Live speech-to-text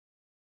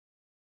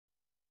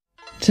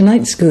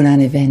Tonight's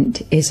Gulan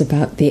event is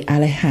about the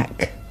Ahl-e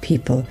Haqq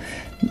people.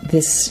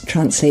 This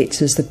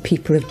translates as the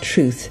people of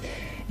truth.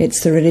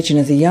 It's the religion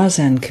of the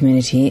Yarsan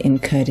community in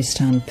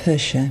Kurdistan,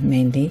 Persia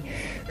mainly,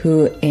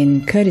 who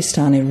in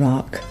Kurdistan,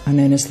 Iraq are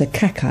known as the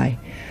Kaka'i.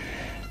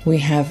 We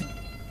have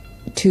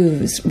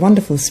two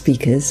wonderful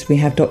speakers. We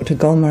have Dr.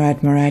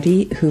 Golmorad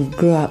Moradi, who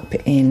grew up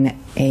in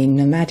a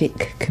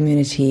nomadic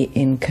community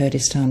in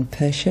Kurdistan,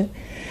 Persia,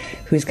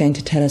 who is going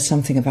to tell us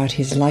something about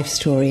his life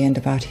story and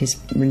about his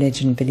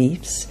religion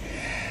beliefs.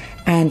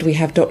 And we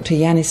have Dr.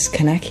 Yanis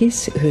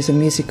Kanakis, who is a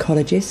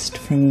musicologist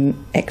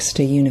from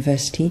Exeter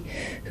University,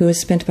 who has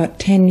spent about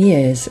 10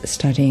 years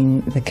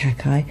studying the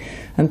Kaka'i,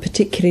 and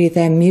particularly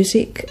their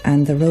music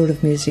and the role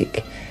of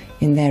music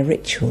in their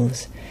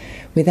rituals.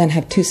 We then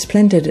have two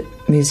splendid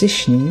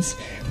musicians.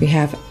 We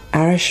have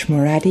Ahl-e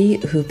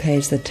Moradi, who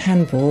plays the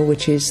tanbur,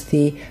 which is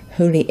the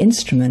holy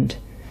instrument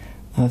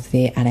of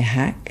the Ahl-e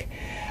Haqq,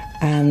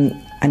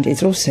 and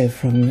is also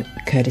from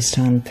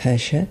Kurdistan,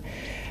 Persia.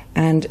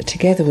 And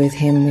together with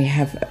him we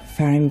have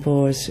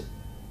Faylee,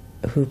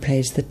 who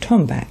plays the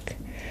tombak.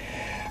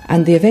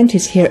 And the event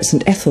is here at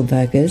St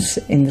Ethelburga's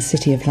in the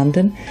City of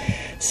London.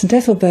 St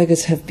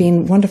Ethelburga's have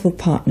been wonderful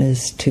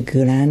partners to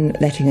Gulan,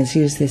 letting us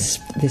use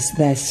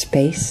their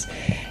space.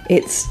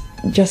 It's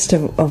just a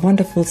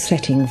wonderful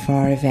setting for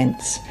our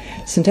events.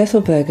 St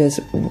Ethelburga's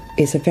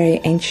is a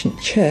very ancient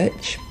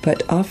church,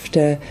 but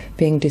after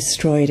being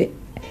destroyed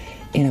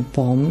in a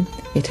bomb,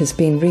 it has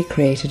been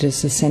recreated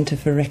as a centre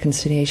for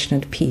reconciliation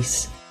and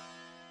peace.